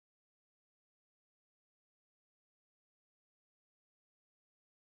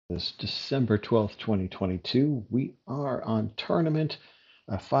It's December 12th, 2022. We are on tournament,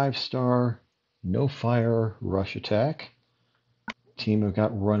 a 5-star, no fire rush attack. Team I've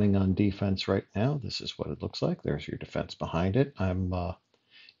got running on defense right now. This is what it looks like. There's your defense behind it.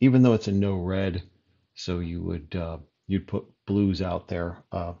 Even though it's a no red, so you'd put blues out there.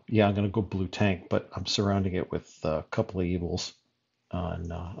 Yeah, I'm gonna go blue tank, but I'm surrounding it with a couple of evils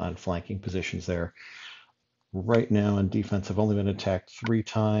on flanking positions there. Right now on defense, I've only been attacked 3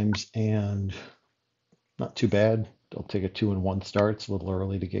 times and not too bad. I'll take a 2-1 start. It's a little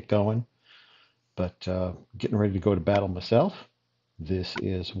early to get going, but getting ready to go to battle myself. This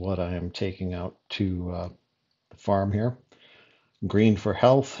is what I am taking out to the farm here. Green for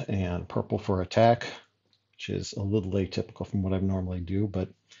health and purple for attack, which is a little atypical from what I normally do, but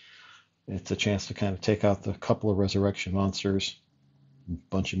it's a chance to kind of take out the couple of resurrection monsters, a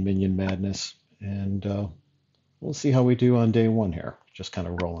bunch of minion madness, and we'll see how we do on day 1 here. Just kind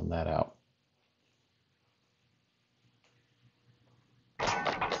of rolling that out.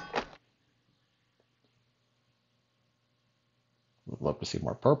 Would love to see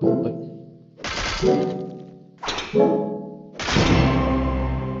more purple, but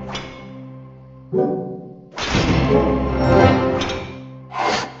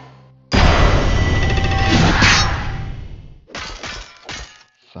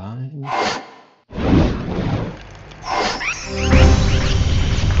fine.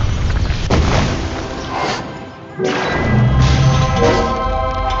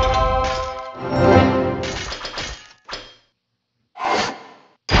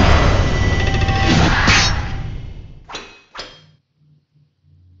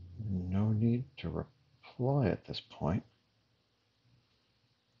 No need to reply at this point.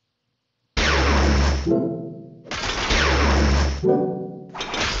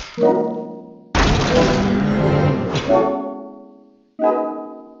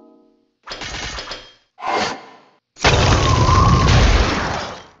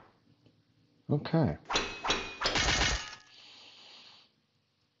 Okay.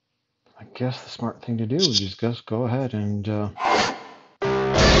 I guess the smart thing to do is just go ahead and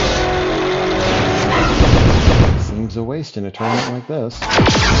seems a waste in a tournament like this.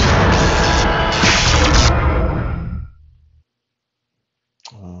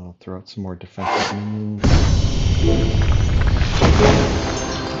 Throw out some more defensive minions.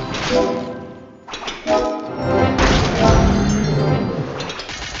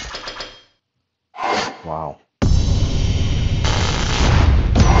 Wow.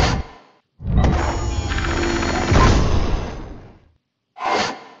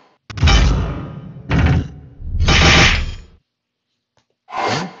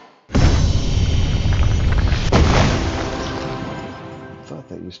 Thought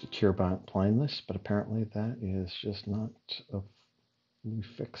that used to cure blindness, but apparently that is just not a new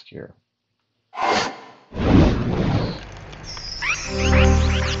fixture.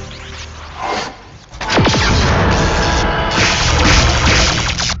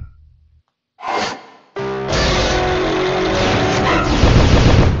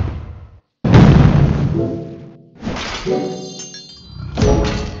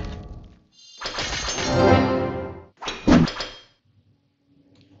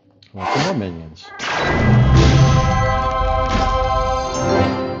 Lots more minions.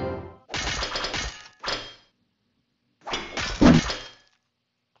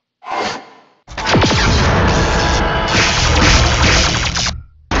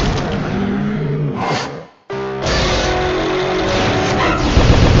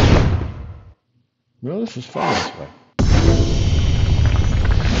 Well, this is fun this way.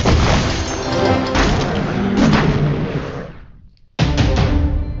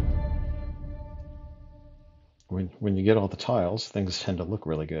 When you get all the tiles, things tend to look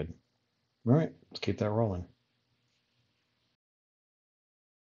really good. All right, let's keep that rolling.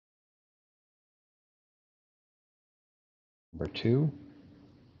 Number 2.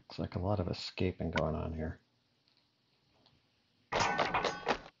 Looks like a lot of escaping going on here.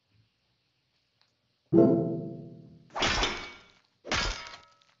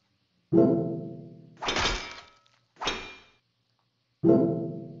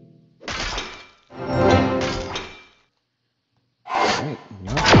 Right,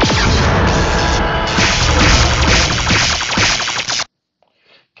 no.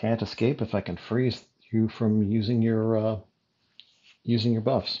 Can't escape if I can freeze you from using your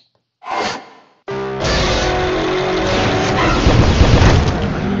buffs.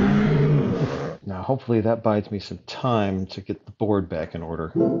 Now, hopefully that buys me some time to get the board back in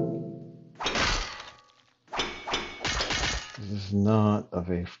order. This is not a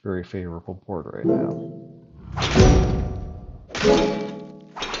very favorable board right now.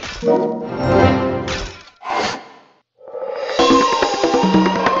 Yeah.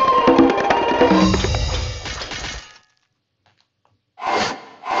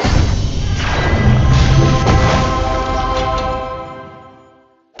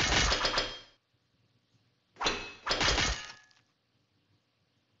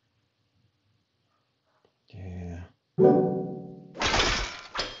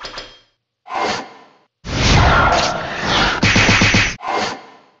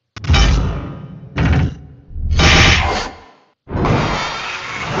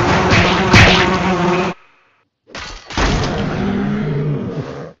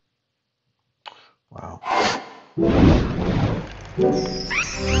 Wow.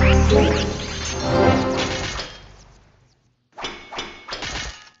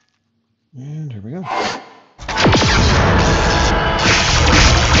 And here we go.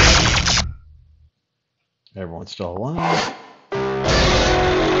 Everyone's still alive.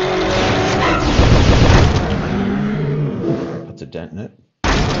 Puts a dent in it.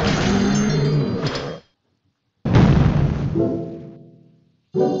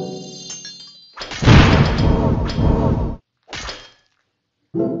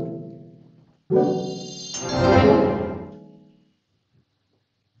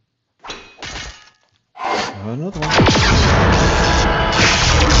 Another one.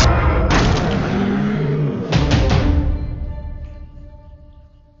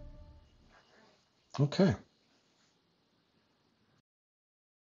 Okay.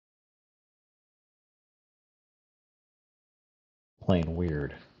 Plain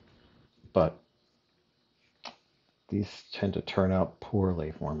weird. But these tend to turn out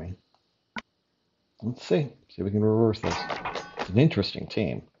poorly for me. Let's see. See if we can reverse this. It's an interesting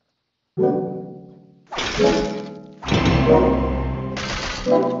team.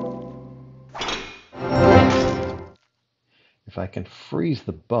 If I can freeze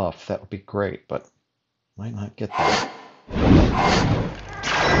the buff, that would be great, but might not get that.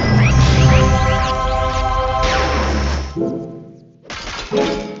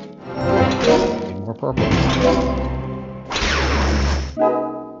 Need more purple.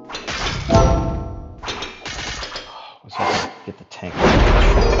 I was hoping to get the tank.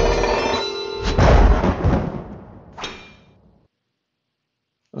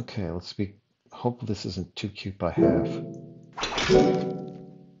 Okay, let's be. Hope this isn't too cute by half.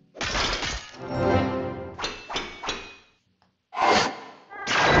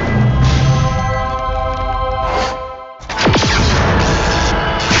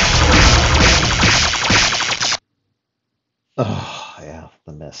 Oh, yeah,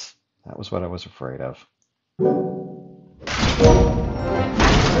 the miss. That was what I was afraid of.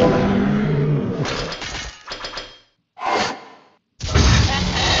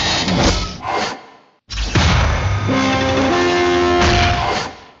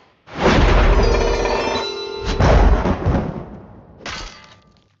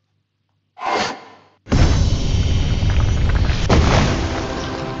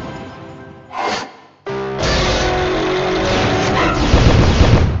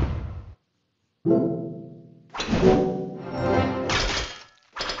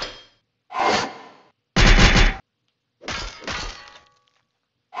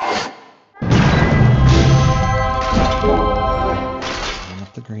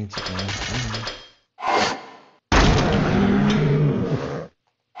 The greens again.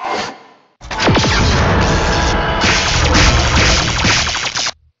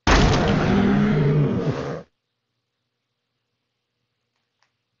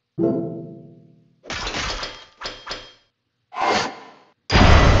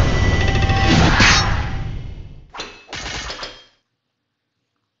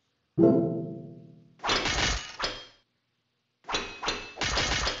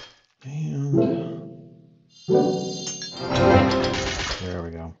 And there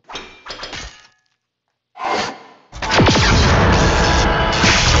we go.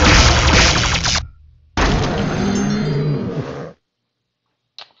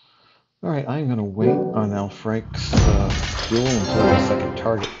 All right, I'm going to wait on Alfrike's duel until the second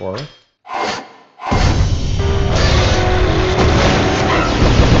target for her.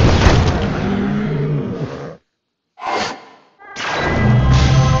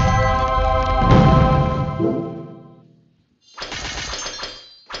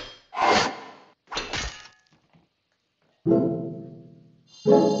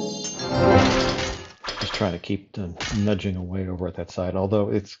 Just trying to keep nudging away over at that side, although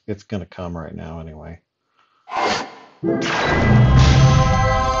it's going to come right now anyway.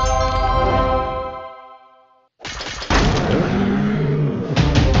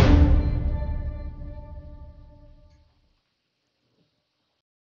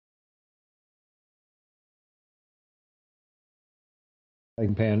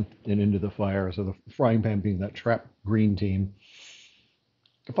 frying pan and into the fire. So the frying pan being that trap green team.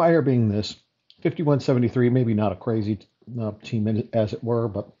 The fire being this 5173, maybe not a crazy team as it were,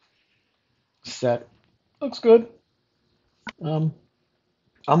 but set looks good.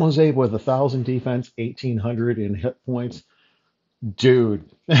 Amoze with 1,000 defense, 1,800 in hit points. Dude,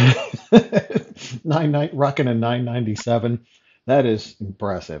 rocking a 997. That is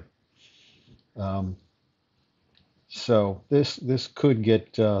impressive. So this could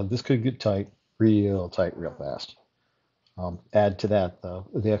get tight, real tight, real fast. Add to that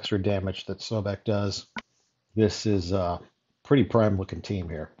the extra damage that Sobek does. This is a pretty prime looking team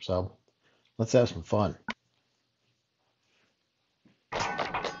here. So let's have some fun.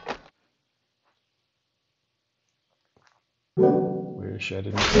 Wish I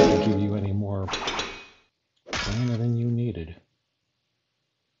didn't have to give you any more mana than you needed.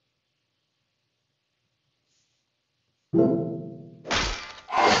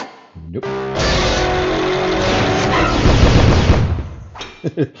 Nope.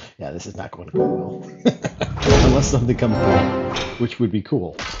 Yeah, this is not going to go well. Unless something comes through, which would be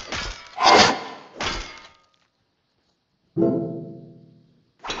cool.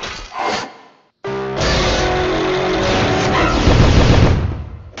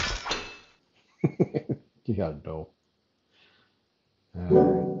 You gotta know.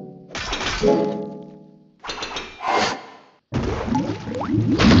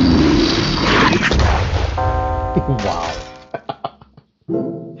 Wow.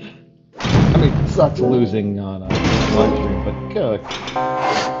 I mean, it sucks losing on a live stream, but good.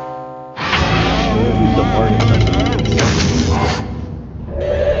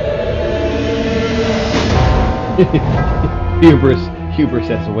 Hubris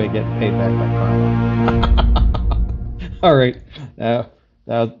has a way of getting paid back by karma. All right, that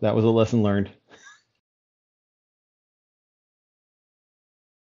was a lesson learned.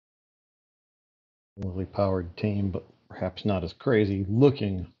 Lovely powered team, but perhaps not as crazy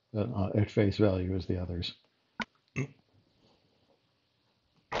looking at face value as the others.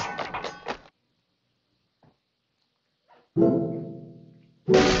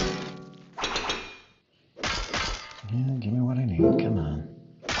 Yeah, give me what I need. Come on.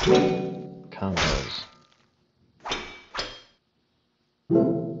 Combos.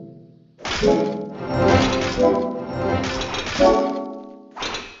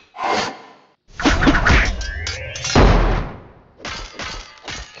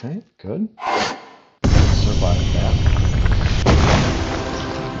 Okay, good. Survive that.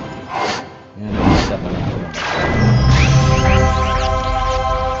 And step on it.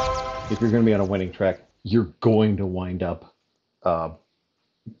 If you're going to be on a winning track, you're going to wind up,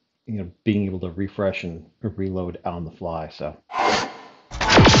 being able to refresh and reload on the fly. So.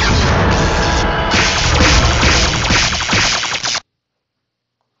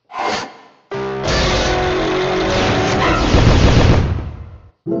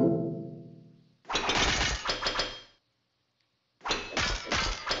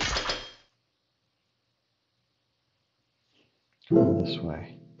 Come this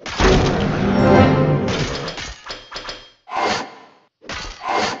way.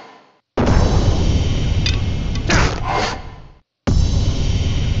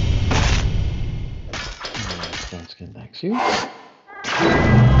 Skin, thanks you.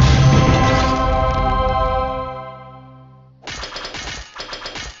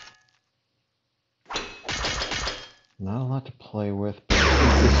 Not a lot to play with, but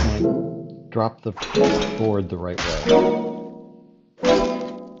this might drop the board the right way.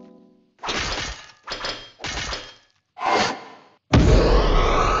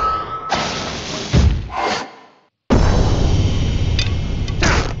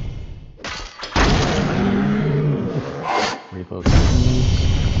 Reload.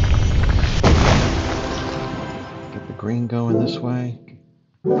 Get the green going this way.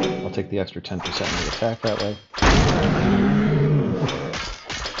 I'll take the extra 10% of the attack that way.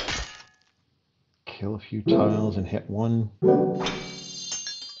 Kill a few tiles and hit one.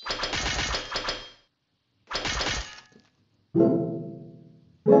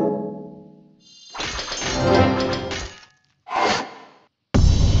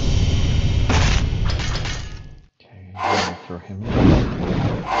 Okay, I'll throw him in.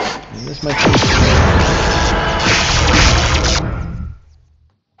 And this might be...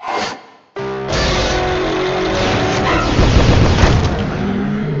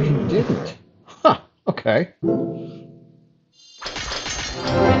 Okay.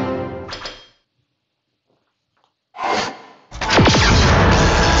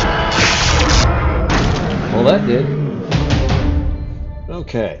 Well, that did.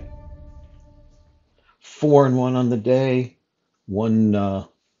 Okay. 4-1 on the day. one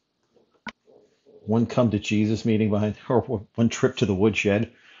one come to Jesus meeting behind, or one trip to the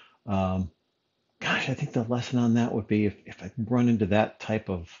woodshed. Um, Gosh, I think the lesson on that would be if I run into that type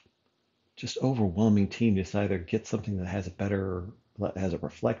of just overwhelming team, just either get something that has a better, has a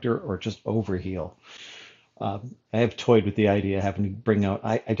reflector, or just overheal. I have toyed with the idea of having to bring out,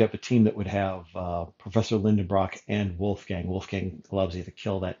 I'd have a team that would have Professor Lindenbrock and Wolfgang. Wolfgang allows you to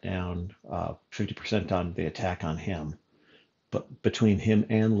kill that down 50% on the attack on him. But between him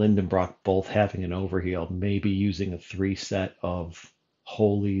and Lindenbrock both having an overheal, maybe using a three set of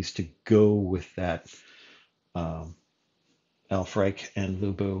holies to go with that um, Alfrike and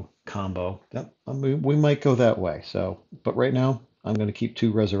Lu Bu combo. That, I mean, we might go that way. So, but right now, I'm going to keep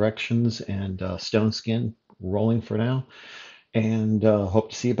two resurrections and stone skin rolling for now, and hope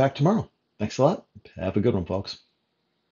to see you back tomorrow. Thanks a lot. Have a good one, folks.